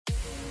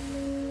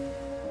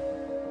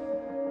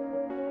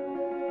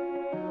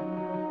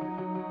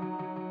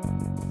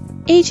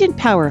Agent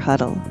Power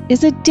Huddle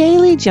is a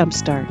daily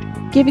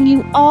jumpstart, giving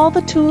you all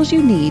the tools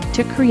you need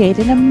to create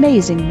an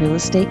amazing real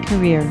estate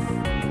career.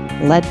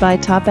 Led by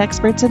top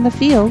experts in the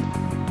field,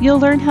 you'll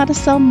learn how to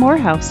sell more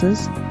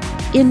houses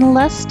in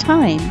less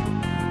time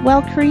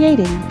while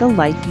creating the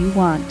life you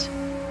want.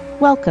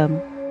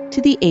 Welcome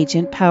to the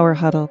Agent Power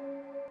Huddle.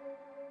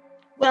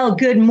 Well,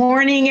 good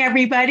morning,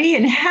 everybody,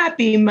 and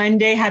happy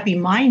Monday, happy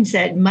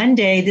Mindset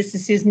Monday. This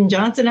is Susan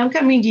Johnson. I'm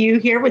coming to you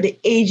here with the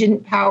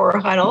Agent Power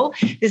Huddle.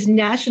 This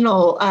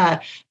national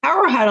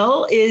Power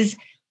Huddle is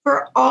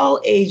for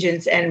all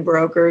agents and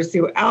brokers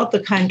throughout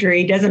the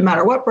country. Doesn't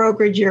matter what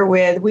brokerage you're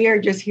with. We are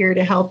just here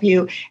to help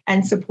you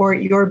and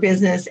support your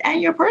business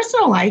and your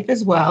personal life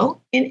as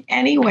well in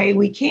any way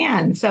we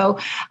can. So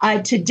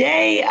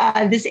today,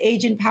 this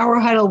Agent Power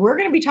Huddle, we're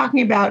going to be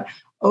talking about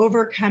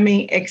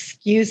overcoming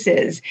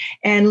excuses.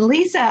 And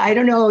Lisa, I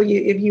don't know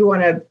if you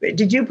want to,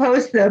 did you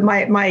post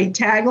my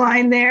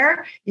tagline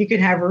there? You can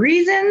have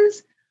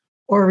reasons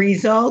or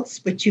results,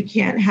 but you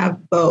can't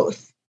have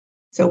both.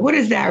 So what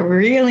does that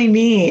really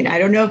mean? I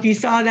don't know if you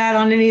saw that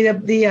on any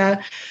of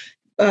the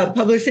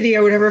publicity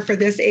or whatever for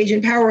this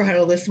Agent Power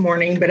Huddle this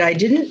morning, but I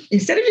didn't,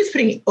 instead of just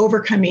putting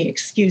overcoming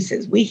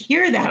excuses, we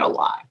hear that a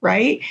lot,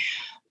 right?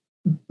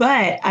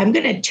 But I'm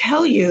going to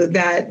tell you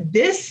that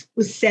this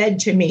was said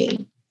to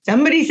me.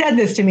 Somebody said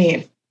this to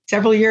me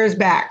several years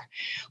back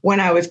when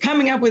I was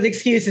coming up with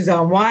excuses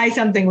on why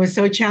something was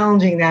so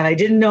challenging that I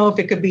didn't know if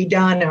it could be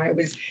done, or I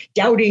was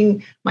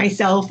doubting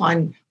myself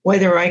on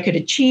whether I could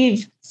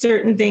achieve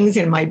certain things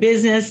in my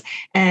business.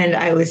 And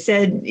I was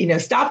said,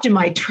 stopped in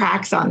my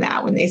tracks on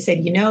that when they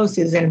said,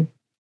 Susan,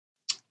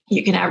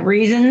 you can have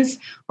reasons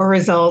or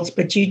results,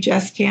 but you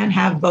just can't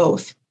have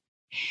both.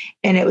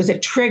 And it was a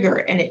trigger,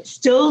 and it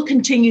still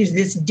continues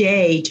this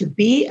day to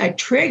be a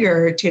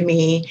trigger to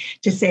me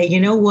to say, you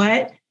know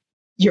what,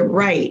 you're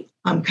right.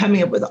 I'm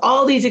coming up with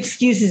all these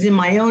excuses in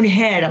my own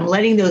head. I'm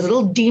letting those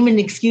little demon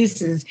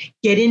excuses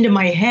get into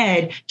my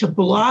head to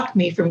block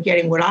me from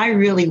getting what I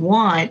really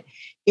want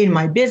in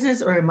my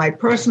business or in my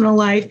personal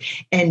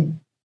life. And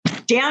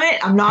damn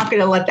it, I'm not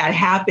going to let that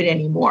happen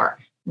anymore.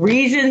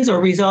 Reasons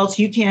or results,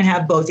 you can't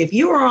have both. If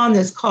you are on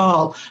this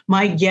call,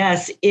 my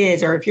guess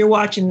is, or if you're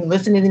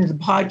listening to the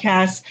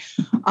podcast,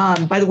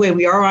 by the way,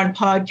 we are on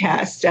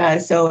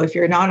podcast. So if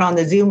you're not on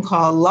the Zoom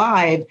call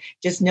live,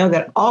 just know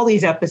that all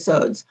these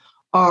episodes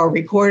are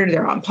recorded.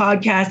 They're on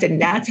podcast,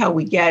 and that's how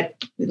we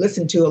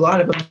listen to a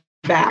lot of them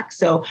back.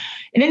 So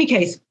in any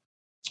case,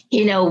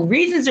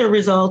 reasons or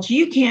results,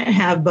 you can't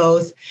have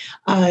both.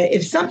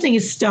 If something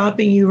is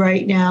stopping you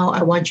right now,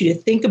 I want you to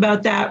think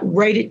about that,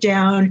 write it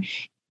down,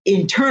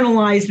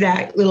 internalize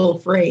that little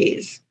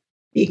phrase,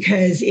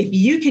 because if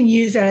you can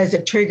use that as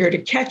a trigger to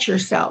catch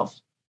yourself,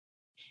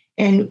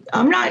 and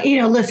I'm not,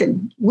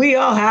 listen, we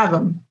all have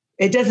them.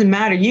 It doesn't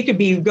matter. You could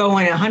be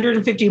going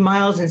 150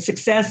 miles in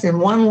success in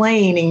one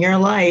lane in your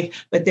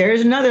life, but there's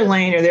another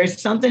lane, or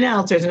there's something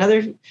else. There's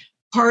another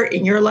part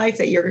in your life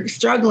that you're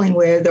struggling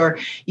with, or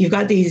you've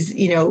got these,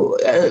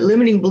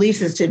 limiting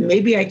beliefs as to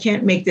maybe I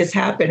can't make this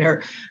happen,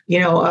 or,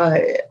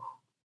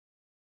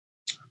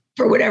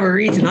 for whatever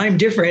reason, I'm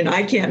different,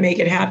 I can't make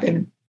it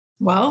happen.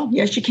 Well,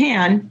 yes, you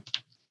can.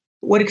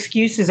 What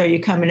excuses are you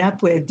coming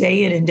up with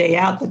day in and day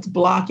out that's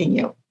blocking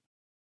you?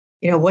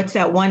 What's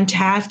that one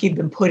task you've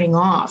been putting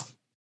off?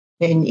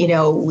 And,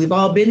 we've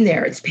all been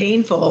there. It's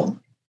painful.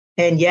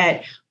 And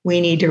yet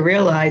we need to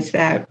realize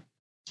that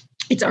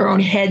it's our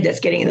own head that's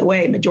getting in the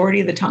way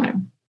majority of the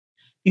time.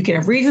 You can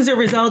have reasons or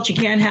results. You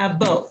can't have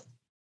both.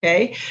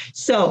 Okay.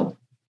 So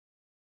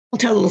I'll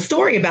tell a little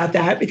story about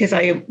that, because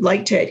I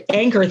like to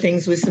anchor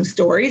things with some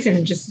stories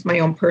and just my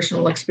own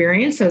personal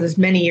experience. So this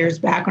many years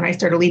back when I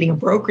started leading a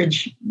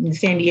brokerage in the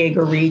San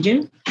Diego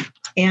region.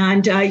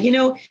 And,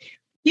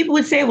 people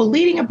would say, well,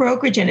 leading a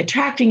brokerage and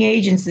attracting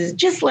agents is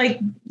just like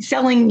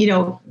selling,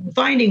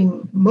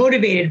 finding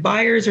motivated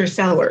buyers or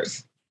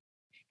sellers.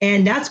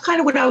 And that's kind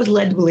of what I was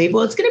led to believe.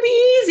 Well, it's going to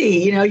be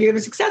easy. You have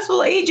a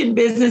successful agent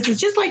business. It's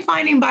just like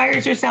finding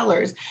buyers or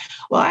sellers.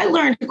 Well, I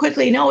learned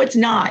quickly, no, it's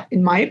not,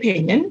 in my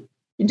opinion.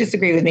 You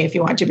disagree with me if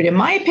you want to, but in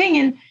my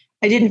opinion,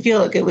 I didn't feel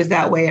like it was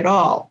that way at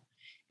all.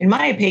 In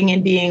my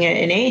opinion, being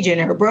an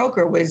agent or a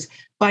broker was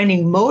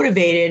finding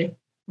motivated,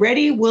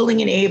 ready, willing,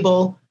 and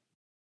able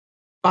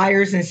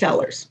buyers and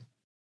sellers.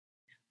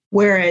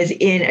 Whereas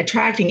in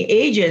attracting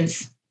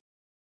agents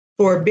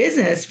for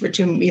business,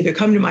 to either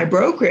come to my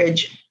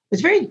brokerage,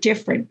 was very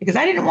different, because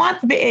I didn't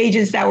want the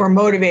agents that were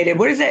motivated.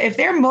 What is that? If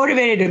they're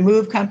motivated to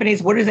move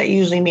companies, what does that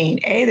usually mean?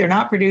 A, they're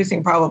not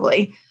producing,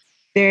 probably.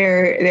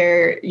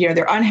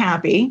 They're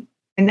unhappy.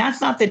 And that's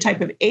not the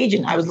type of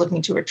agent I was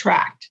looking to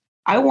attract.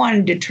 I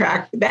wanted to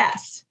attract the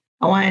best.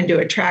 I wanted to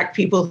attract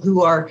people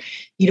who are,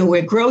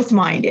 we're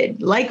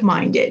growth-minded,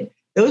 like-minded.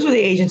 Those were the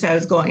agents I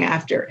was going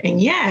after.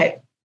 And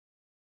yet,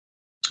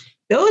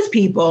 those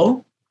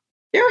people,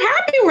 they're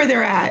happy where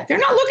they're at. They're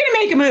not looking to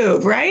make a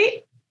move,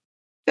 right?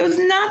 It was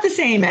not the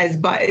same as,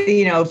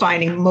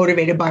 finding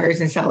motivated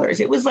buyers and sellers.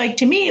 It was like,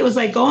 to me, it was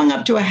like going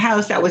up to a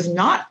house that was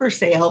not for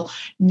sale,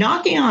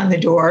 knocking on the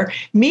door,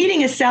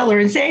 meeting a seller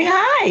and saying,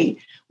 hi,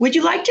 would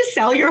you like to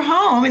sell your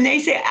home? And they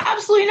say,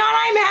 absolutely not.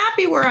 I'm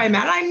happy where I'm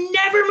at. I'm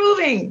never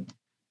moving.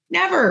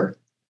 Never.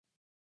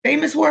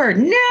 Famous word,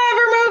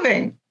 never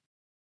moving.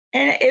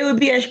 And it would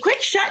be a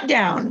quick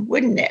shutdown,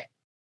 wouldn't it?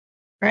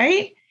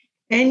 Right?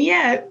 And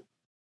yet,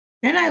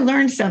 then I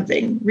learned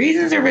something.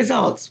 Reasons or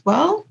results.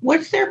 Well,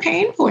 what's their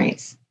pain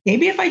points?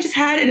 Maybe if I just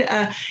had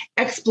an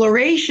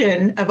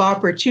exploration of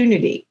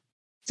opportunity.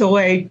 So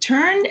I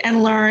turned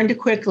and learned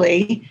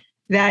quickly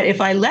that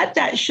if I let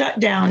that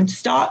shutdown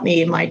stop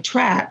me in my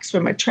tracks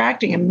from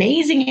attracting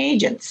amazing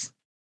agents,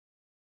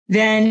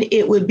 then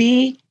it would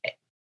be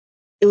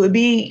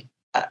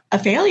a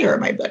failure in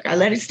my book. I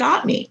let it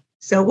stop me.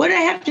 So what did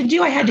I have to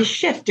do? I had to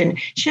shift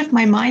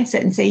my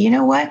mindset and say, you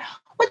know what?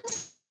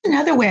 What's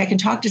another way I can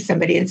talk to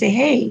somebody and say,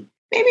 hey,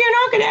 maybe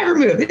you're not going to ever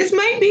move. This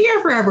might be your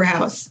forever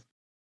house.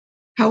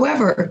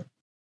 However,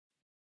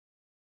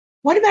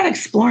 what about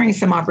exploring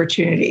some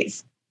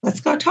opportunities? Let's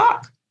go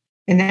talk.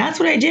 And that's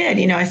what I did.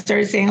 I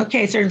started saying,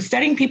 okay, I started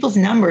studying people's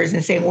numbers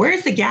and saying,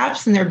 where's the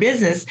gaps in their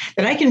business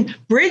that I can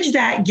bridge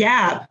that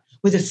gap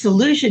with a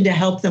solution to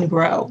help them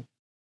grow?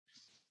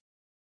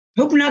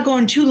 Hope I'm not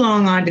going too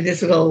long onto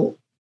this little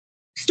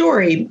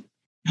story.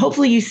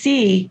 Hopefully you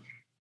see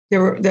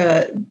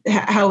the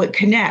how it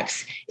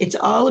connects. It's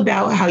all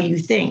about how you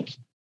think.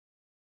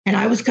 And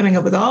I was coming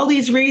up with all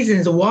these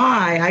reasons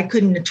why I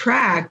couldn't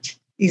attract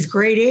these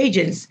great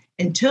agents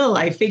until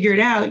I figured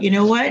out, you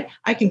know what?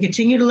 I can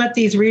continue to let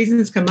these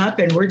reasons come up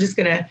and we're just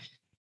going to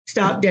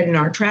stop dead in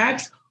our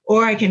tracks,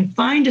 or I can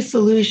find a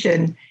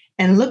solution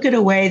and look at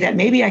a way that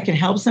maybe I can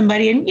help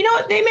somebody. And you know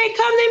what? They may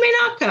come, they may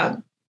not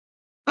come.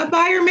 A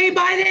buyer may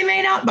buy, they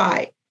may not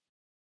buy.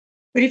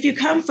 But if you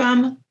come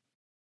from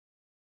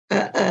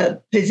a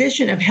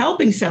position of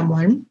helping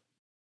someone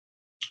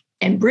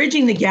and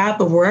bridging the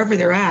gap of wherever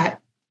they're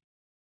at,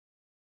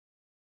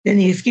 then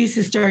the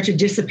excuses start to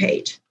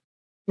dissipate.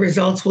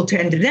 Results will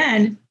tend to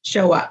then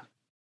show up.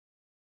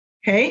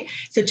 Okay,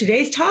 so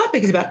today's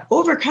topic is about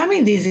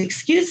overcoming these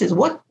excuses.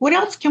 What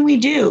else can we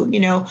do?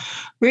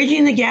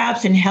 Bridging the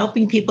gaps and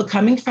helping people,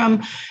 coming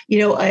from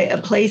a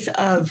place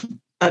of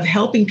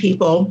helping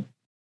people.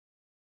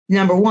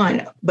 Number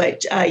one,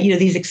 but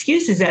these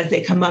excuses as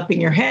they come up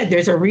in your head,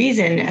 there's a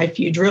reason if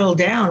you drill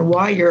down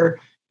why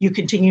you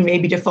continue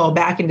maybe to fall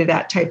back into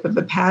that type of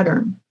a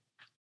pattern.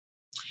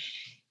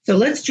 So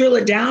let's drill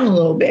it down a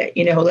little bit.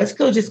 Let's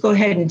just go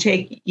ahead and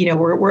take,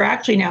 we're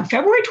actually now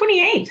February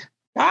 28th.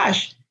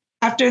 Gosh,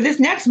 after this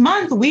next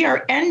month, we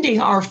are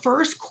ending our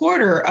first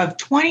quarter of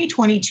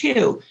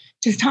 2022.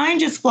 Does time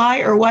just fly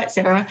or what,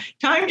 Sarah?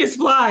 Time just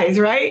flies,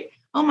 right?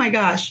 Oh my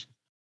gosh.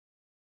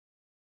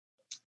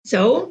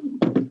 So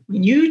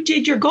when you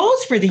did your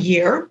goals for the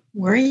year,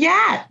 where are you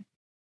at?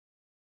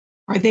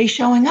 Are they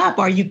showing up?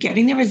 Are you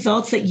getting the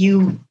results that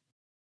you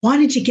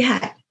wanted to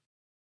get?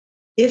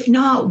 If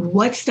not,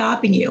 what's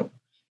stopping you?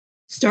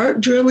 Start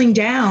drilling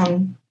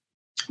down.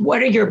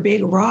 What are your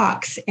big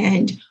rocks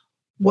and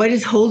what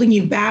is holding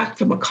you back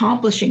from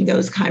accomplishing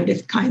those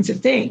kinds of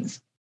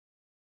things?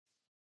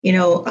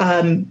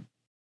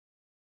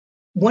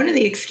 One of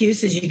the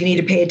excuses you need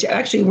to pay attention.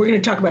 Actually, we're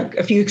going to talk about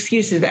a few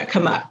excuses that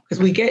come up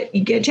because you tend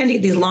to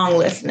get these long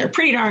lists and they're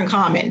pretty darn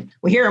common.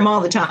 We hear them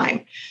all the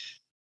time.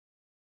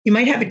 You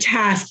might have a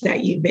task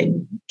that you've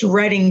been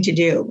dreading to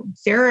do.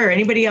 Sarah or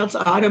anybody else,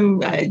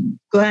 Autumn,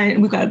 Glenn,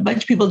 we've got a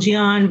bunch of people,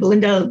 Gian,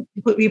 Belinda,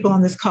 put people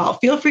on this call.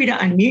 Feel free to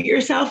unmute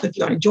yourself if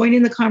you want to join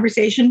in the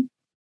conversation.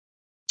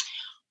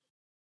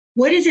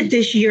 What is it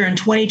this year in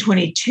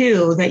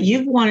 2022 that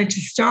you've wanted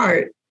to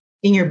start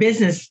in your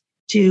business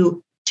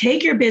to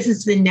take your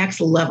business to the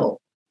next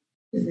level?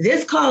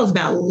 This call is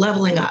about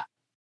leveling up.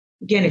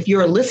 Again, if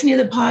you're listening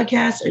to the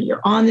podcast or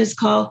you're on this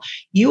call,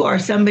 you are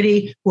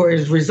somebody who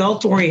is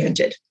results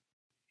oriented.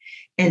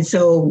 And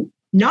so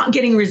not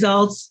getting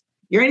results,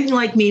 you're anything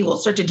like me, will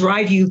start to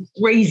drive you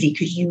crazy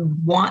because you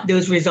want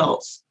those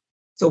results.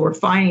 So we're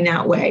finding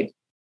that way.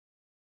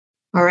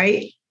 All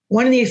right.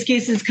 One of the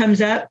excuses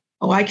comes up,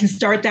 I can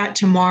start that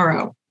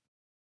tomorrow.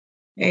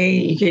 Hey,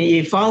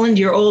 you fall into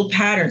your old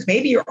patterns.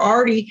 Maybe you're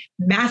already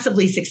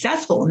massively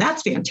successful, and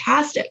that's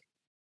fantastic.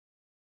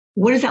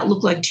 What does that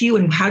look like to you,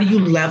 and how do you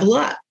level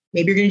up?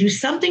 Maybe you're going to do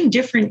something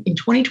different in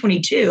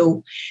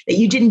 2022 that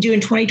you didn't do in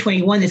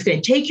 2021 that's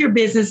going to take your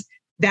business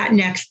that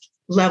next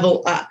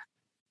level up.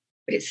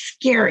 But it's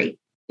scary.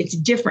 It's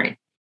different.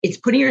 It's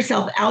putting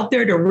yourself out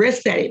there to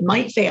risk that it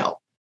might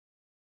fail.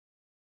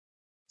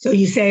 So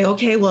you say,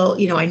 okay, well,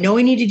 I know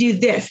I need to do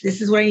this.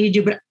 This is what I need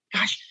to do, but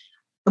gosh,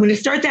 I'm going to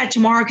start that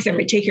tomorrow because I'm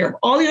going to take care of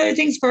all the other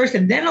things first,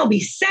 and then I'll be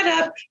set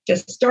up to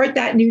start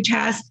that new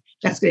task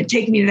that's going to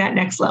take me to that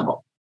next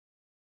level.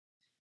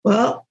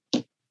 Well,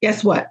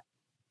 guess what?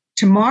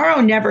 Tomorrow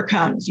never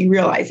comes. You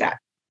realize that.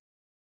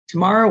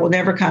 Tomorrow will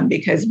never come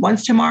because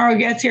once tomorrow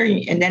gets here,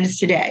 and then it's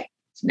today.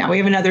 So now we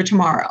have another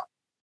tomorrow.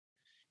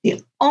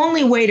 The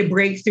only way to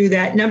break through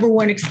that number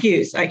one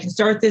excuse, I can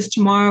start this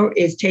tomorrow,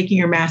 is taking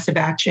your massive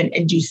action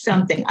and do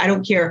something. I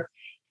don't care.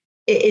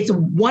 It's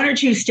one or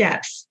two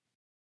steps.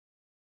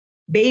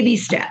 Baby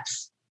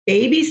steps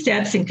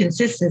and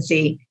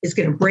consistency is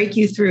going to break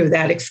you through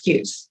that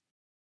excuse.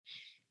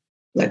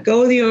 Let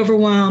go of the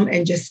overwhelm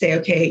and just say,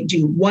 okay,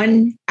 do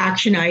one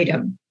action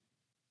item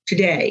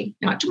today,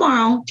 not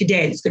tomorrow,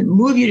 today. It's going to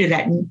move you to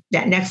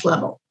that next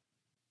level.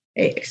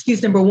 Okay,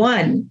 excuse number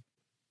one,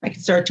 I can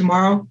start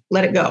tomorrow,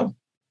 let it go.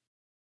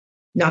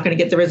 Not going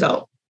to get the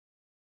result.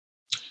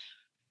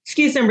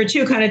 Excuse number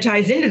two kind of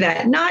ties into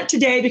that. Not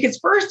today, because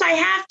first I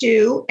have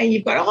to, and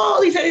you've got all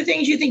these other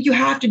things you think you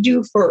have to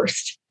do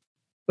first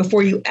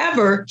before you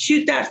ever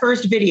shoot that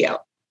first video.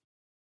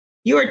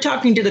 You are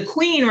talking to the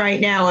queen right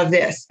now of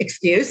this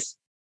excuse.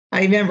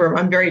 I remember,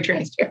 I'm very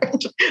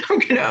transparent. I'm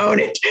going to own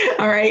it.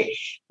 All right.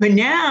 But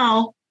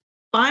now,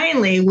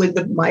 finally, with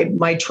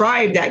my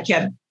tribe that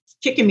kept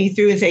kicking me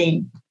through and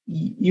saying,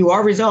 you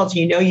are results,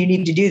 you know you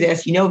need to do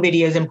this, you know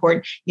video is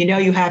important, you know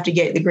you have to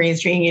get the green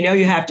screen, you know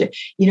you have to,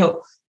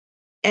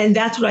 and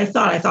that's what I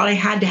thought. I thought I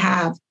had to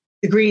have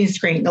the green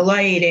screen, the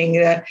lighting,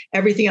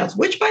 everything else,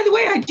 which, by the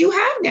way, I do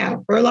have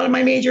now for a lot of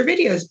my major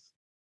videos.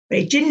 But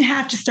I didn't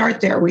have to start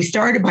there. We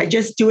started by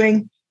just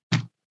doing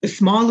the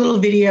small little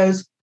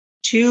videos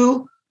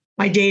to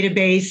my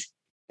database,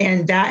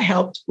 and that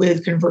helped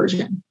with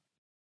conversion.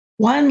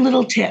 One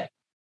little tip.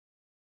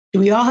 Do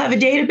we all have a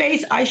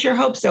database? I sure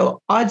hope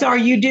so. Odds are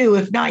you do.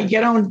 If not,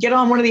 get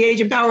on one of the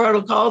Agent Power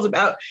Huddle calls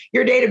about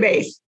your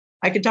database.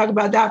 I could talk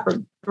about that for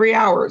 3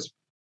 hours.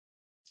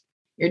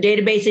 Your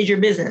database is your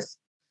business.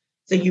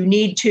 So you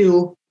need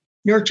to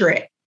nurture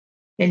it.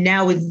 And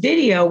now with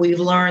video, we've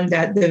learned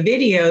that the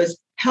videos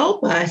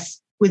help us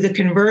with the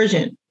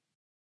conversion,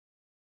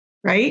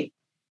 right?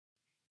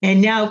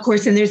 And now, of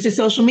course, then there's the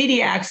social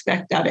media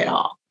aspect of it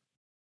all.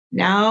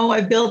 Now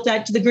I've built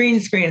that to the green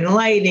screen and the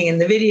lighting and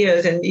the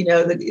videos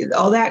and,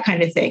 all that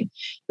kind of thing.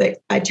 But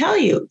I tell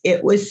you,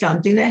 it was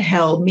something that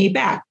held me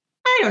back.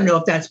 I don't know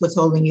if that's what's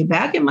holding you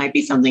back. It might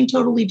be something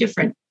totally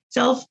different.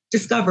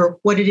 Self-discover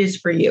what it is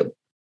for you.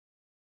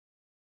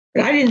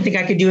 But I didn't think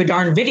I could do a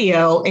darn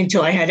video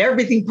until I had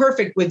everything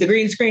perfect with the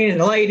green screen and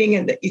the lighting.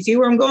 And you see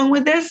where I'm going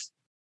with this?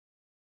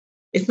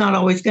 It's not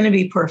always going to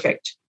be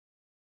perfect.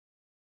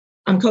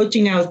 I'm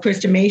coaching now with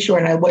Krista Mayshore,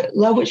 and I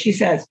love what she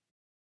says.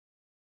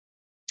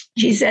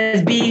 She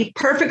says, be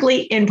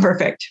perfectly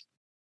imperfect.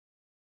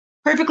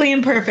 Perfectly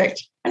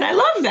imperfect. And I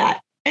love that.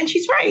 And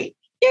she's right.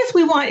 Yes,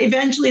 we want,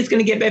 eventually it's going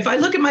to get, if I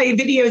look at my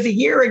videos a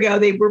year ago,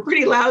 they were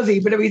pretty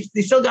lousy, but we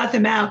still got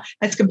them out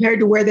as compared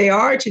to where they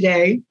are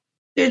today.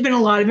 There's been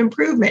a lot of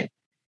improvement.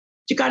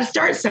 You got to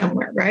start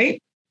somewhere,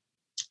 right?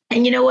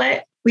 And you know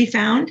what we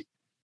found?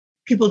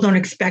 People don't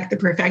expect the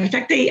perfect. In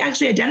fact, they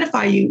actually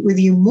identify with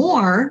you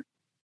more.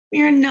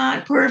 You're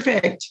not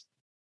perfect,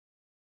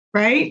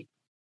 right?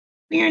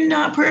 You're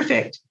not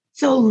perfect.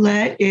 So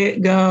let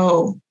it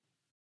go.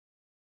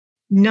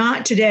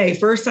 Not today.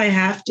 First, I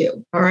have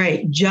to. All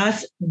right.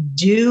 Just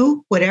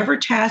do whatever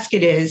task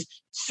it is,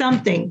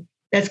 something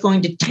that's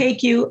going to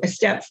take you a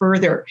step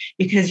further,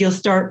 because you'll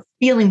start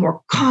feeling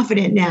more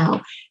confident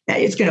now that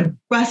it's going to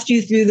bust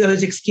you through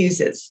those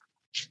excuses,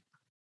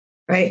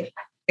 right?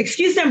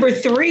 Excuse number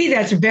 3,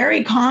 that's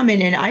very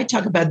common, and I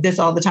talk about this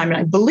all the time, and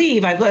I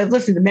believe I've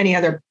listened to many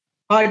other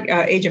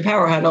Agent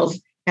Power Huddles,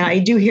 and I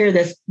do hear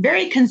this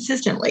very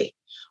consistently.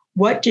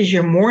 What does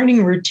your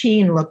morning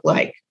routine look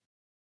like?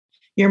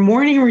 Your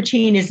morning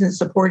routine isn't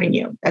supporting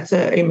you.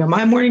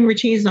 My morning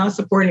routine is not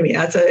supporting me.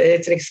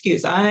 It's an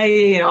excuse.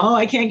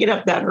 I can't get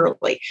up that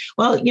early.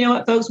 Well, you know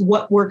what, folks,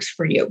 what works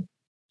for you?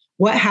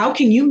 How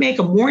can you make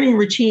a morning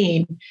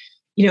routine?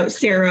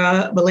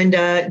 Sarah,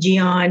 Belinda,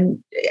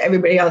 Gian,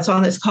 everybody else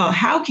on this call,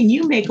 how can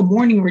you make a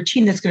morning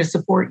routine that's going to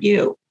support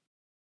you?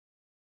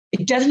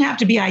 It doesn't have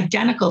to be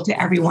identical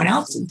to everyone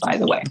else's, by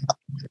the way.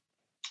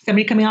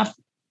 Somebody coming off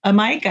a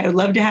mic, I would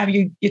love to have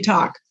you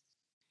talk.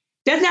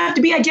 Doesn't have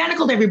to be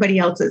identical to everybody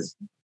else's.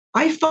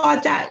 I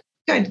fought that.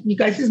 God, you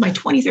guys, this is my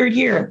 23rd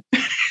year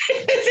in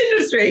this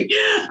industry.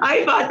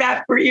 I fought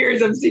that for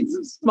years. I'm seeing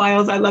some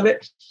smiles. I love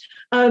it.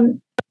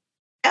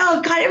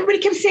 Oh, God, everybody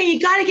kept saying, you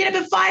got to get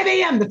up at 5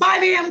 a.m., the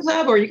 5 a.m.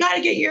 club, or you got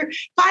to get your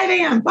 5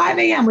 a.m. 5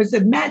 a.m. was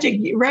the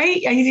magic,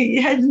 right?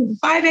 You had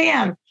 5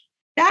 a.m.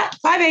 That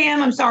 5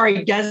 a.m., I'm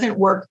sorry, doesn't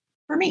work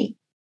for me.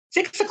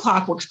 6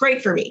 o'clock works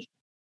great for me.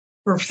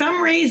 For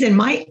some reason,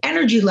 my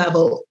energy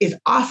level is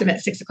awesome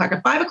at 6 o'clock.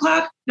 At 5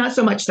 o'clock, not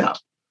so much so.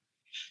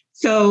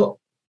 So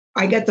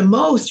I get the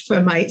most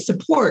from my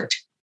support,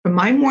 from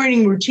my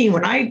morning routine,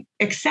 when I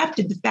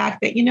accepted the fact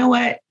that, you know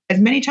what, as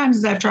many times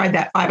as I've tried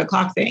that 5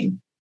 o'clock thing,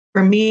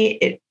 for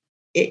me,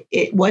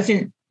 it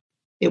wasn't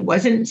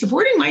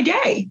supporting my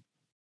day.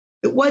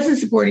 It wasn't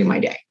supporting my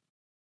day.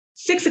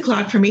 6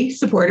 o'clock for me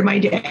supported my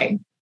day.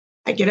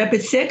 I get up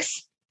at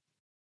 6,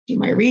 do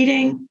my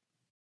reading,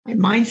 my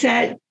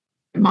mindset,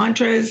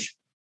 mantras,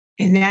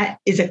 and that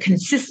is a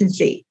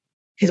consistency,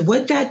 because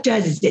what that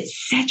does is it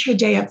sets your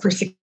day up for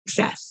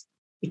success.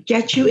 It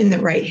gets you in the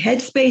right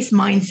headspace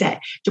mindset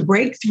to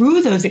break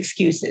through those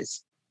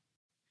excuses.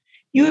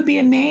 You would be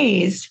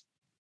amazed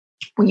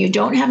when you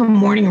don't have a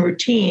morning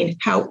routine,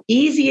 how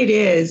easy it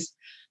is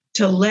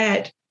to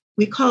let,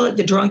 we call it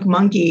the drunk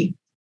monkey,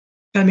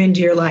 come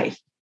into your life.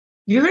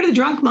 Have you heard of the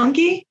drunk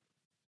monkey?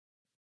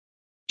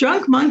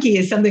 Drunk monkey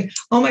is something,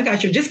 oh my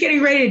gosh, you're just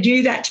getting ready to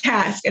do that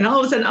task. And all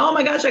of a sudden, oh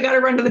my gosh, I got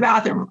to run to the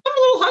bathroom. I'm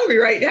a little hungry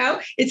right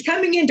now. It's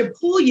coming in to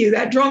pull you.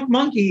 That drunk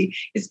monkey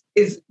is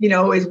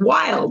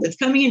wild. It's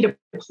coming in to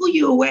pull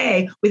you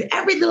away with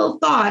every little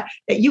thought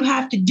that you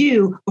have to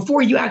do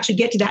before you actually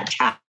get to that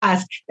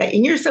task that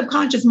in your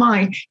subconscious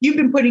mind, you've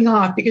been putting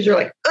off because you're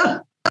like,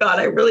 oh God,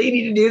 I really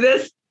need to do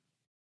this.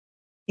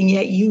 And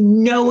yet you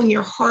know in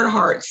your heart of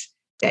hearts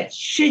that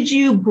should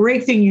you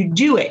break through, you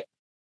do it.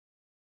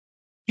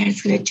 And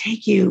it's going to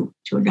take you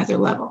to another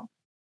level.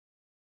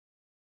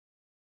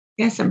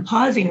 Yes, I'm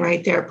pausing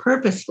right there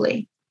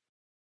purposefully.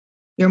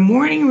 Your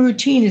morning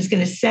routine is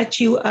going to set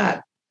you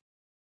up.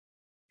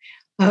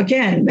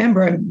 Again,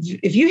 remember,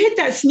 if you hit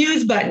that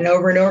snooze button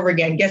over and over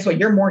again, guess what?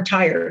 You're more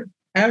tired.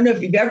 I don't know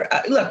if you've ever,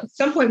 look, at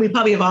some point we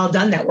probably have all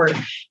done that where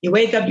you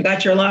wake up, you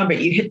got your alarm,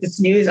 but you hit the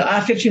snooze,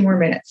 15 more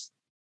minutes.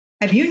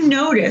 Have you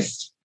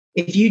noticed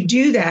if you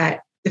do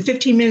that, the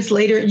 15 minutes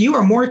later, you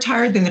are more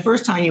tired than the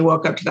first time you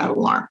woke up to that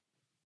alarm?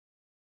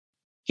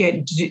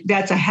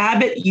 That's a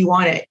habit. You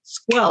want to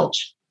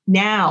squelch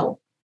now.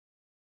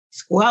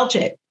 Squelch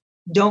it.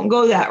 Don't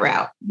go that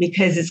route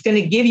because it's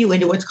going to give you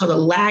into what's called a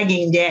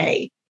lagging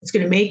day. It's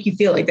going to make you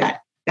feel like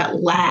that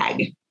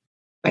lag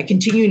by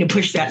continuing to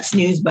push that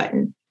snooze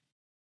button.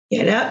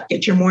 Get up,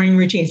 get your morning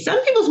routine.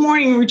 Some people's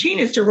morning routine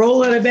is to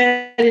roll out of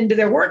bed into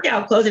their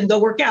workout clothes and go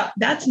work out.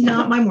 That's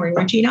not my morning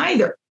routine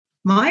either.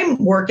 My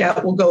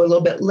workout will go a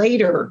little bit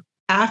later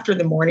after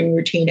the morning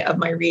routine of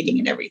my reading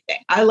and everything.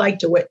 I like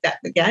to whip that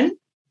again.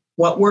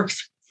 What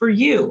works for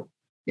you?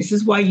 This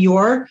is why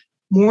your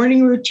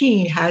morning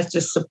routine has to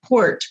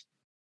support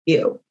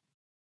you.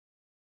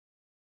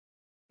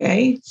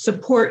 Okay,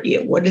 support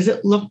you. What does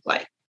it look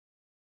like?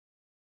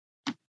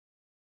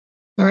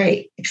 All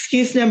right,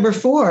 excuse number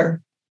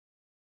 4.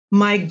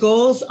 My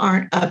goals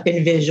aren't up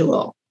in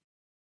visual.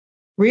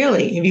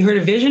 Really? Have you heard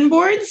of vision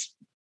boards?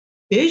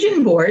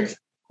 Vision boards,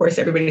 of course,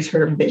 everybody's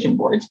heard of vision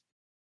boards.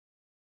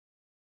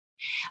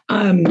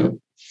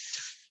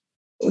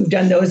 We've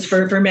done those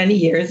for many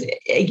years.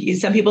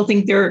 Some people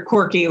think they're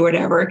quirky or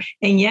whatever.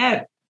 And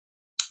yet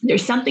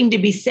there's something to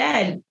be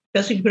said,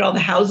 especially if you put all the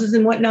houses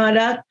and whatnot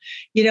up,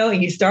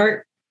 and you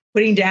start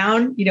putting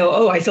down,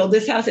 oh, I sold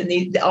this house.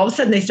 And all of a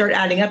sudden they start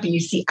adding up and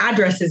you see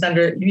addresses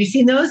under, have you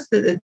seen those?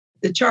 The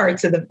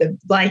charts of the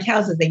blank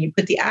houses, then you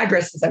put the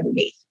addresses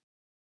underneath.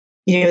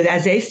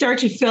 As they start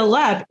to fill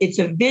up, it's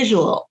a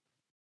visual.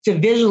 It's a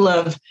visual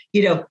of,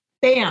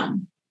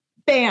 bam,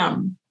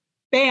 bam,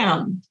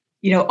 bam.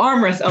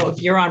 Arm wrestling. Oh, if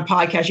you're on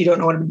podcast, you don't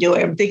know what I'm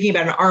doing. I'm thinking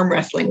about an arm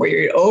wrestling where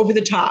you're over the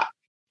top.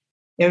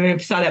 I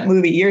saw that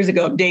movie years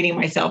ago. I'm dating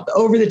myself.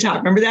 Over the top.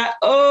 Remember that?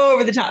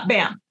 Over the top.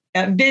 Bam.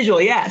 Visual.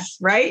 Yes.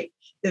 Right.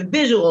 The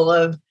visual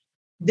of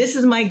this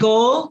is my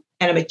goal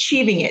and I'm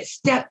achieving it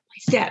step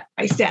by step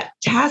by step,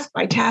 task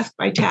by task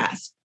by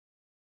task.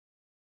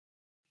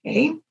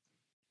 Okay.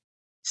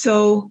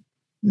 So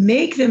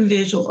make them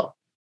visual.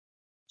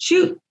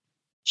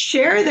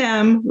 Share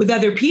them with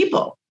other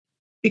people.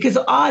 Because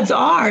the odds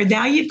are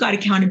now you've got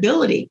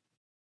accountability.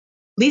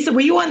 Lisa,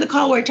 were you on the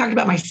call where I talked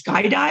about my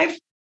skydive?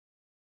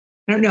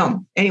 I don't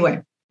know. Anyway,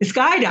 the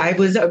skydive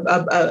was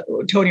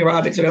Tony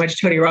Robbins. When I went to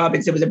Tony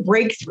Robbins, it was a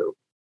breakthrough.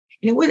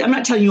 And I'm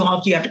not telling you all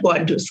if you have to go out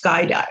and do a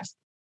skydive.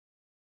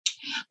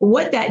 But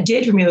what that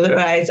did for me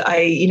was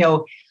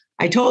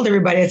I told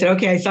everybody, I said,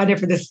 okay, I signed up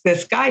for this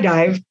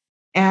skydive.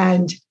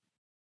 And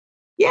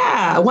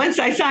yeah, once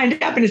I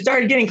signed up and it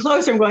started getting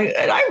closer, I'm going,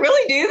 did I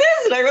really do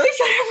this? Did I really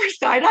sign up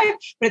for skydive?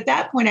 But at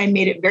that point, I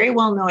made it very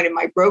well known in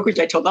my brokerage.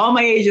 I told all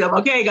my agents,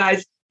 okay,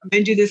 guys, I'm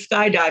going to do this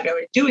skydive. I'm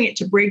doing it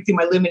to break through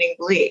my limiting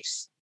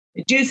beliefs,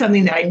 to do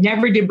something that I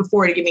never did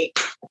before, to give me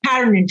a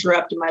pattern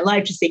interrupt in my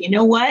life, to say, you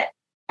know what?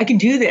 I can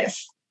do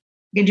this.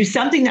 I can do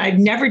something that I've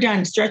never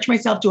done, stretch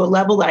myself to a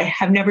level that I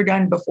have never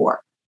done before.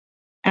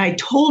 And I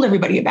told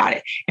everybody about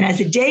it. And as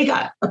the day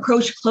got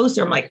approached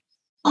closer, I'm like,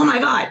 oh my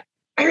God,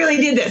 I really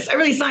did this. I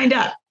really signed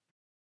up.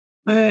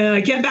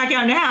 I can't back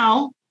out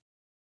now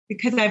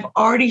because I've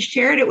already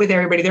shared it with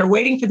everybody. They're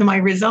waiting for my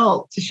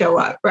result to show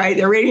up, right?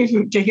 They're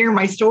waiting to hear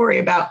my story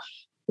about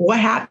what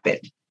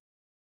happened.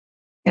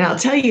 And I'll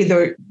tell you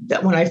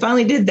that when I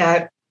finally did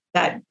that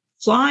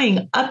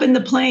flying up in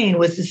the plane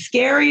was the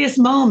scariest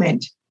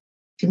moment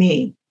to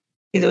me.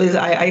 It was,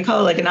 I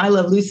call it like an I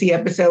Love Lucy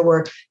episode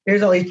where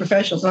there's all these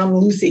professionals. I'm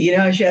Lucy, she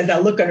has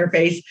that look on her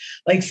face,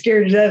 like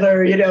scared to death,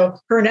 or,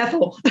 her and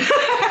Ethel.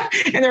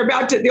 And they're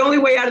about to, the only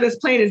way out of this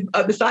plane is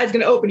the side's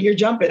going to open. You're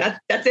jumping.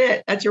 That's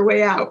it. That's your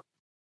way out.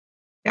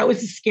 That was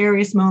the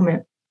scariest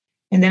moment.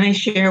 And then I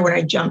share when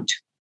I jumped.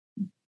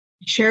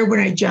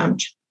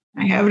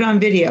 I have it on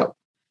video.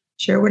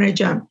 Share when I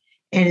jumped.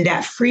 And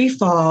that free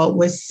fall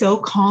was so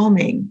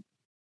calming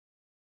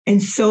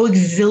and so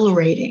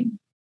exhilarating.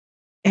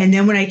 And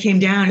then when I came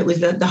down, it was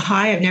the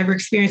high I've never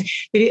experienced.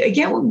 But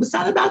again, it's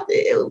not about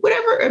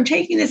whatever. I'm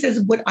taking this as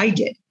what I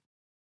did.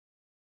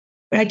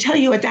 But I tell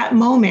you, at that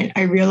moment,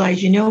 I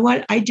realized, you know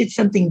what? I did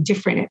something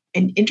different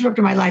and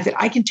interrupted my life,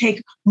 that I can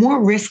take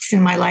more risks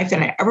in my life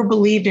than I ever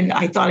believed and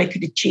I thought I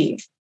could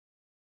achieve.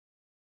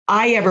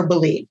 I ever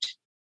believed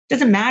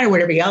Doesn't matter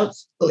what everybody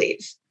else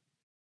believes.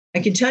 I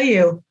can tell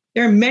you,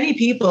 there are many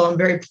people, I'm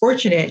very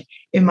fortunate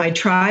in my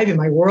tribe, in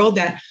my world,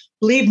 that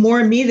believe more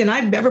in me than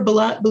I've ever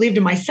believed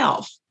in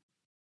myself.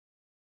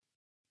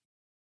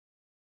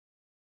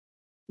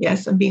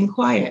 Yes, I'm being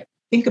quiet.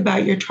 Think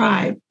about your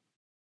tribe.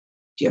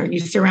 Are you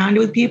surrounded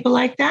with people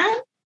like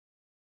that?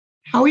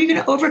 How are you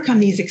going to overcome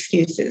these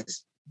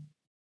excuses?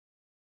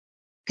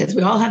 Because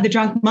we all have the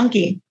drunk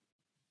monkey.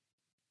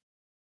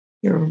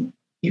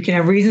 You can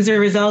have reasons or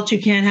results.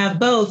 You can't have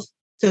both.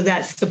 So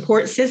that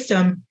support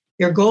system,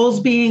 your goals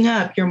being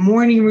up, your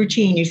morning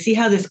routine, you see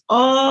how this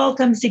all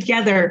comes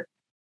together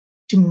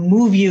to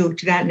move you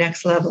to that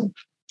next level.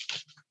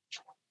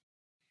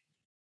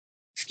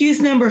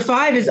 Excuse number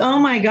 5 is, oh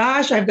my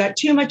gosh, I've got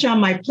too much on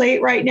my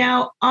plate right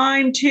now.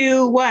 I'm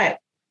too what?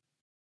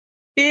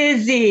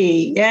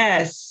 Busy.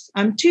 Yes,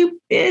 I'm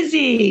too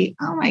busy.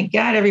 Oh my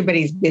God,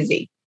 everybody's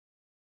busy.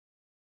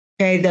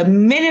 Okay, the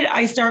minute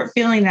I start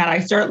feeling that, I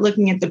start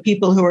looking at the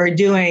people who are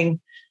doing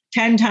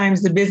 10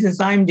 times the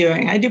business I'm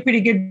doing. I do pretty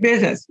good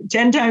business.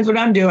 10 times what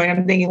I'm doing.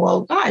 I'm thinking,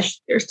 well,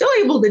 gosh, they're still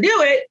able to do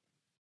it.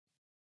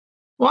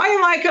 Why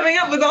am I coming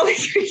up with all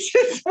these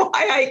reasons why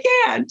I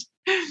can't?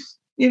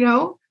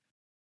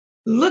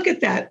 Look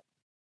at that.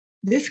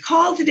 This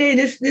call today,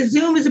 this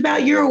Zoom is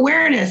about your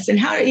awareness and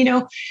how,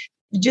 your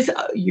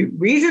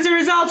reasons and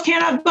results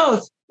can't have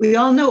both. We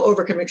all know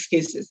overcome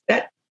excuses.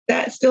 That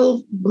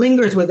still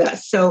lingers with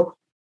us. So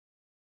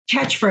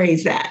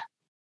catchphrase that,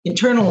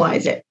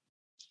 internalize it.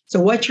 So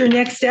what's your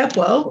next step?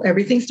 Well,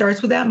 everything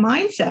starts with that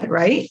mindset,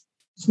 right?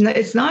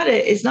 It's not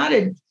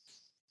a,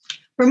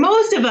 for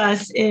most of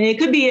us, and it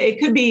could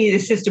be the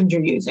systems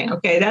you're using.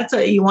 Okay.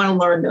 You want to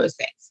learn those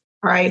things.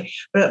 All right.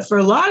 But for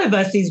a lot of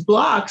us, these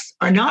blocks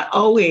are not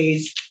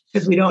always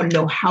because we don't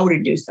know how to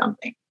do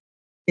something.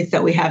 It's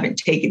that we haven't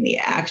taken the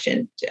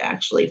action to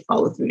actually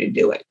follow through to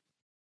do it.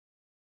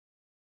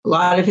 A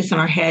lot of us in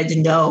our heads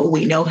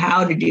we know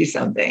how to do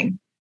something,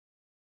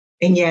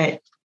 and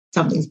yet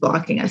something's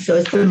blocking us. So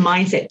it's the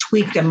mindset,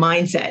 tweak the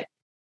mindset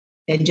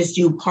and just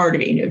do part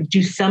of it,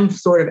 do some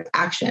sort of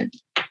action.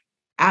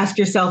 Ask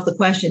yourself the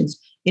questions,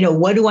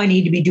 what do I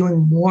need to be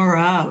doing more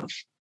of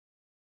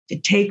to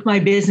take my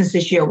business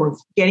this year?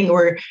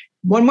 We're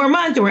one more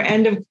month and we're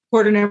end of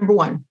quarter number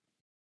 1.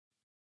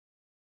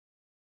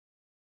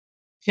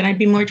 Can I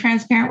be more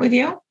transparent with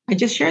you? I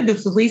just shared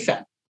this with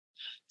Lisa.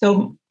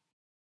 So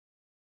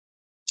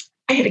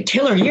I had a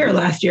killer year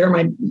last year,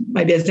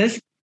 my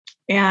business.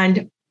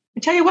 And I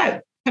tell you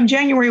what, come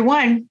January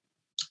 1,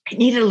 I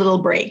needed a little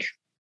break.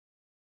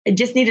 I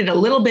just needed a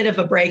little bit of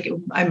a break.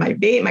 My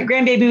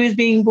grandbaby was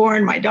being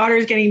born. My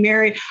daughter's getting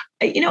married.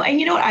 And you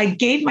know what? I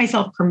gave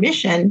myself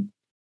permission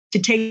to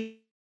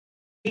take.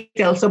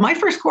 So my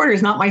first quarter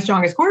is not my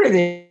strongest quarter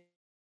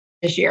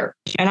this year.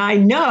 And I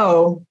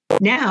know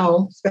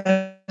now,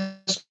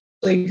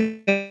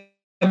 especially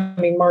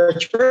coming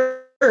March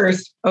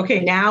 1st, okay,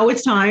 now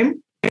it's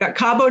time. I got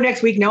Cabo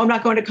next week. No, I'm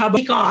not going to Cabo.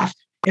 Week off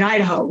in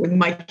Idaho with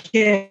my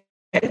kids.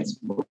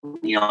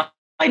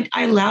 I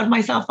allowed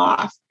myself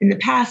off. In the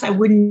past, I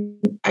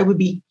would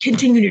be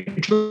continuing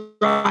to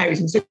drive. I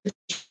was such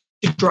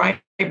a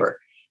driver.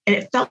 And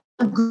it felt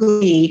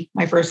good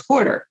my first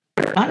quarter.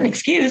 Not an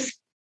excuse.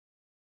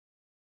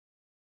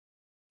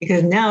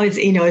 Because now it's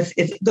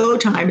go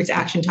time, it's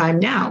action time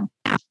now.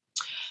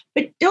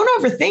 But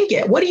don't overthink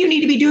it. What do you need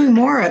to be doing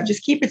more of?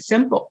 Just keep it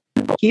simple.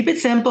 Keep it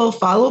simple,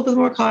 follow up with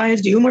more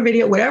clients, do more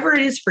video, whatever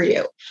it is for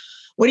you.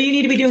 What do you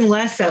need to be doing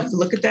less of?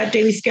 Look at that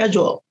daily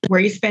schedule. Where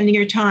are you spending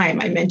your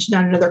time? I mentioned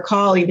on another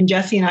call, even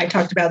Jesse and I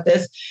talked about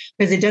this,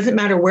 because it doesn't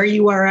matter where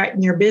you are at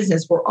in your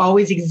business. We're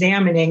always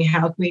examining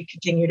how can we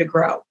continue to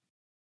grow.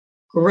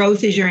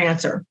 Growth is your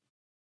answer.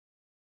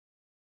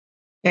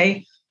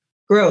 Okay?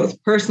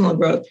 Growth, personal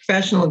growth,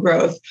 professional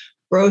growth,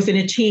 growth in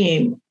a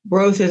team.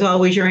 Growth is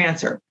always your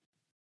answer.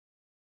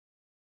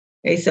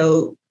 Okay,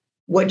 so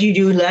what do you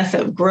do less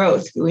of?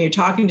 Growth. When you're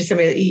talking to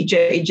somebody,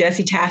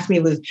 Jesse tasked me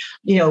with,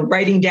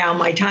 writing down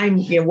my time,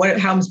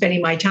 how I'm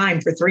spending my time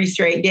for 3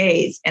 straight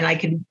days. And I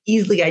could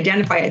easily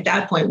identify at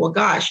that point, well,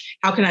 gosh,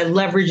 how can I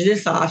leverage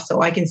this off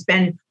so I can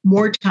spend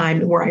more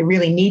time where I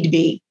really need to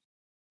be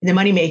in the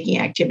money-making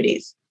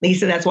activities?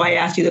 Lisa, that's why I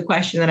asked you the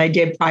question that I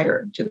did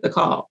prior to the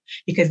call,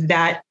 because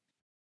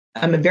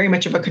I'm very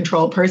much of a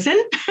control person.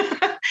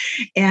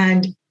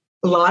 And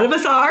a lot of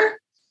us are.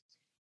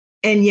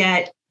 And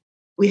yet,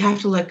 we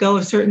have to let go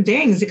of certain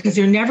things because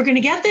they're never going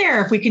to get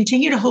there if we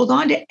continue to hold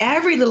on to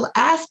every little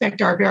aspect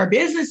of our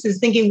businesses,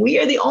 thinking we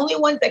are the only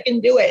ones that can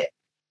do it.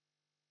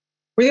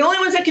 We're the only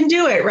ones that can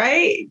do it,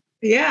 right?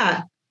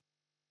 Yeah.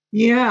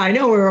 Yeah, I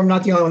know I'm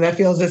not the only one that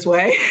feels this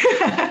way.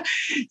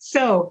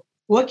 So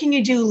what can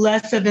you do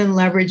less of and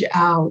leverage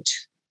out?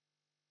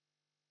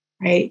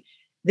 Right?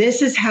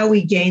 This is how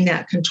we gain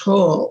that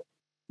control.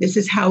 This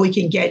is how we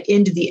can get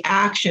into the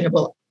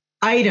actionable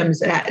items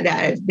that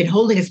have been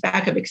holding us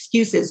back of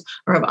excuses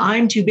or of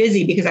I'm too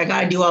busy because I got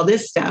to do all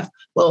this stuff.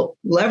 Well,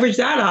 leverage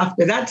that off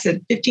because that's a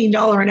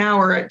 $15 an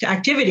hour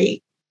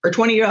activity or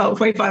 $20,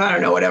 $25, I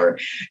don't know, whatever,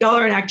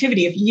 dollar an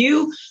activity. If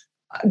you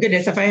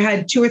goodness, if I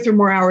had 2 or 3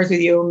 more hours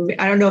with you,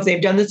 I don't know if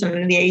they've done this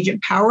in the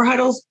Agent Power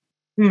Huddles.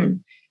 I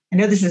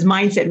know this is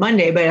Mindset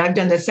Monday, but I've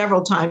done this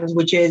several times,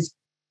 which is,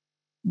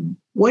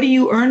 what do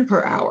you earn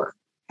per hour?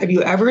 Have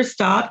you ever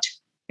stopped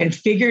and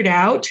figured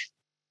out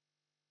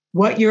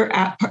what your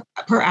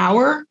per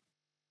hour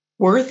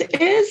worth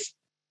is?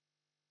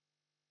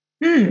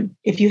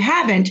 If you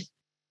haven't,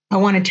 I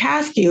want to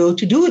task you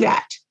to do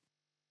that,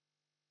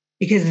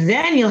 because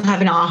then you'll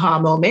have an aha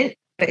moment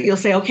that you'll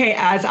say, okay,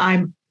 as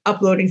I'm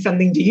uploading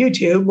something to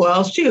YouTube,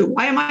 well, shoot,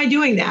 why am I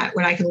doing that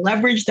when I can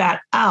leverage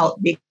that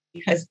out?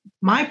 Because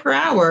my per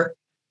hour,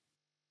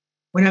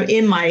 when I'm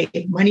in my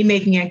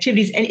money-making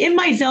activities and in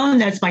my zone,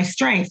 that's my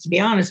strength, to be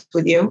honest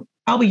with you,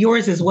 probably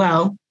yours as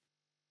well.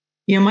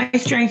 My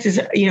strength is,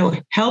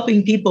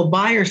 helping people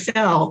buy or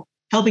sell,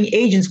 helping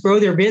agents grow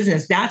their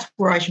business. That's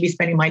where I should be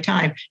spending my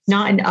time,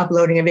 not in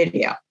uploading a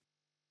video.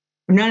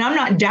 I'm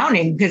not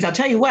downing, because I'll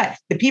tell you what,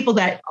 the people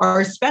that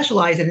are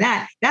specialized in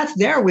that, that's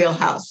their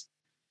wheelhouse.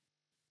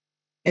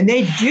 And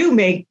they're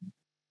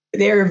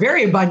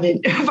very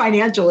abundant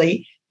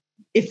financially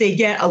if they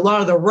get a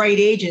lot of the right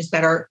agents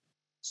that are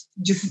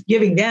just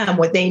giving them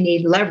what they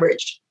need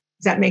leveraged.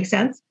 Does that make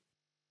sense?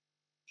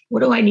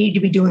 What do I need to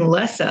be doing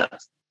less of?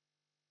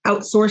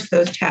 Outsource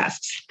those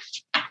tasks.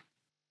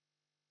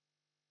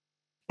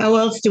 How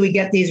else do we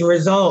get these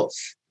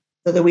results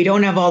so that we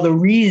don't have all the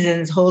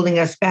reasons holding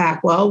us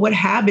back? Well, what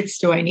habits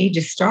do I need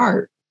to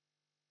start?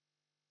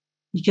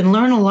 You can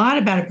learn a lot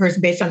about a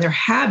person based on their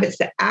habits,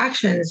 the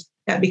actions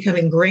that become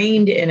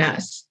ingrained in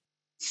us.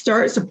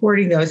 Start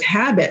supporting those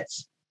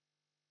habits.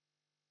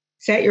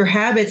 Set your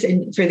habits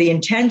for the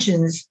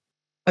intentions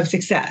of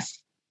success.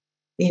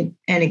 And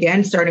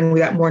again, starting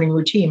with that morning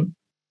routine.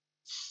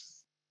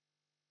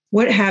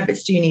 What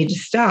habits do you need to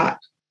stop?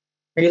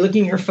 Are you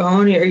looking at your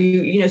phone? Are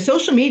you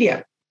social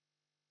media?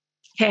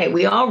 Okay,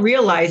 we all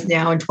realize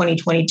now in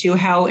 2022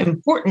 how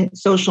important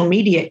social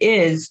media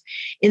is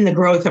in the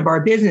growth of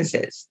our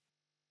businesses.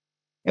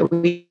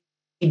 We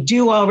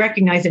do all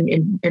recognize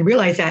and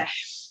realize that.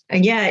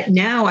 And yet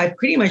now I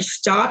pretty much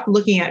stopped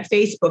looking at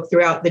Facebook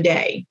throughout the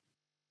day,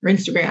 or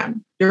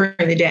Instagram during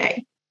the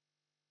day.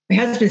 My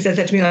husband says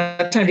that to me all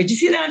the time. Did you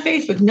see that on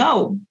Facebook?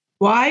 No.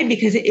 Why?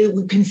 Because it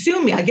would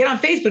consume me. I get on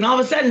Facebook and all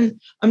of a sudden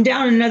I'm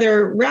down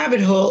another rabbit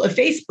hole of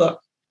Facebook.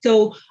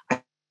 So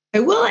I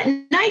will at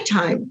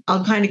nighttime.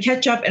 I'll kind of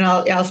catch up and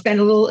I'll spend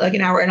a little, like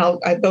an hour, and I'll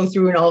go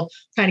through and I'll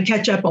kind of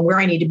catch up on where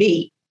I need to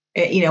be,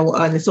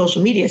 on the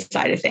social media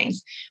side of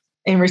things,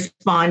 and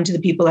respond to the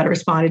people that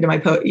responded to my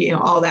post,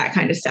 all that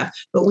kind of stuff.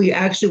 But we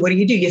actually, what do?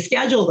 You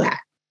schedule that.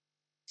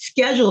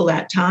 Schedule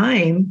that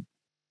time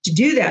to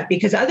do that,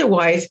 because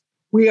otherwise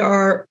we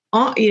are,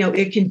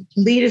 it can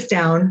lead us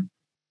down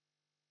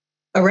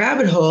a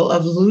rabbit hole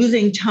of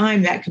losing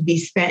time that could be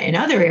spent in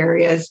other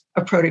areas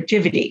of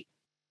productivity.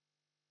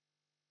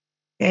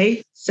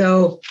 Okay,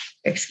 so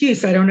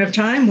excuse, I don't have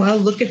time. Well,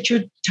 look at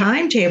your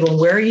timetable.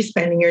 Where are you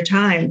spending your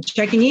time?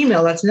 Checking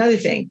email, that's another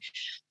thing.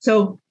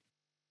 So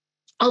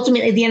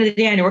ultimately, at the end of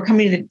the day, I know we're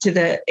coming to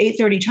the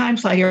 8:30 time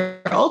slot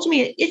here.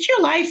 Ultimately, it's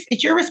your life.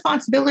 It's your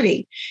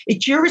responsibility.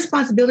 It's your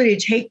responsibility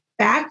to take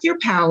back your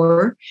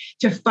power,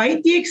 to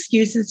fight the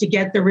excuses to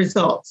get the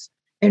results.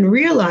 And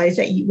realize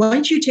that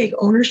once you take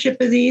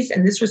ownership of these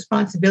and this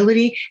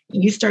responsibility,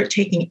 and you start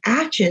taking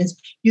actions,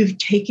 you've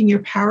taken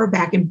your power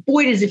back. And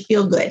boy, does it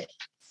feel good.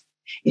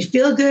 It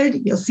feels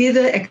good. You'll see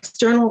the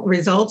external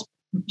results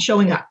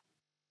showing up.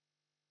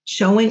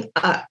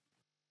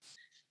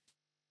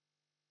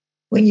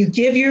 When you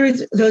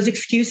give those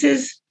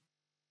excuses,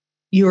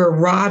 you're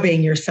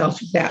robbing yourself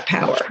of that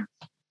power.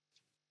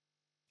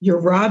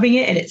 You're robbing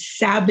it, and it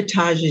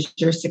sabotages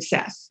your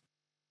success.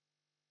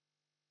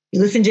 You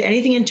listen to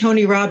anything in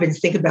Tony Robbins,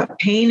 think about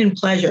pain and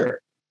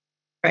pleasure,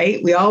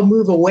 right? We all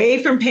move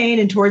away from pain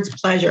and towards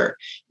pleasure.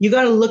 You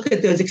got to look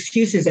at those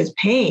excuses as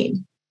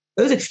pain.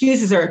 Those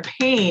excuses are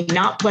pain,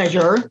 not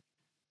pleasure.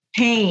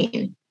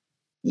 Pain.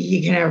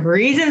 You can have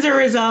reasons or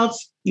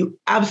results. You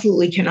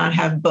absolutely cannot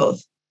have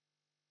both.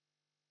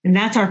 And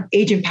that's our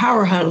Agent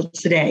Power Huddle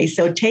today.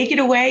 So take it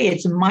away.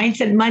 It's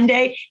Mindset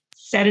Monday.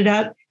 Set it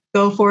up.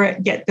 Go for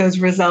it. Get those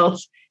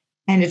results.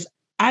 And it's,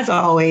 as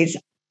always,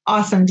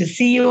 awesome to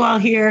see you all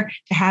here,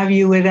 to have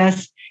you with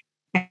us.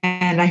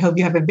 And I hope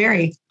you have a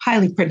very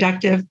highly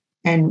productive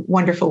and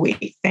wonderful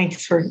week.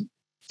 Thanks for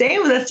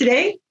staying with us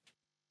today.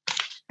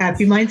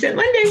 Happy Mindset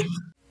Monday.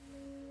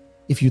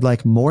 If you'd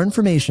like more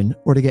information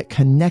or to get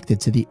connected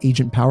to the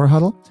Agent Power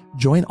Huddle,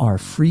 join our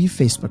free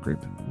Facebook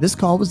group. This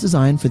call was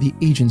designed for the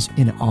agents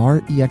in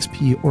our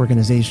EXP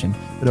organization,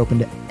 but open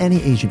to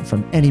any agent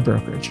from any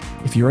brokerage.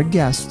 If you're a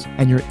guest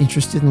and you're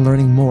interested in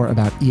learning more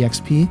about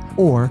EXP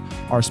or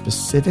our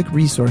specific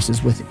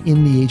resources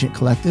within the Agent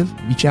Collective,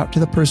 reach out to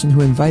the person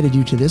who invited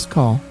you to this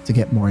call to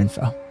get more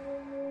info.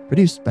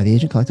 Produced by the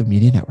Agent Collective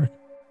Media Network.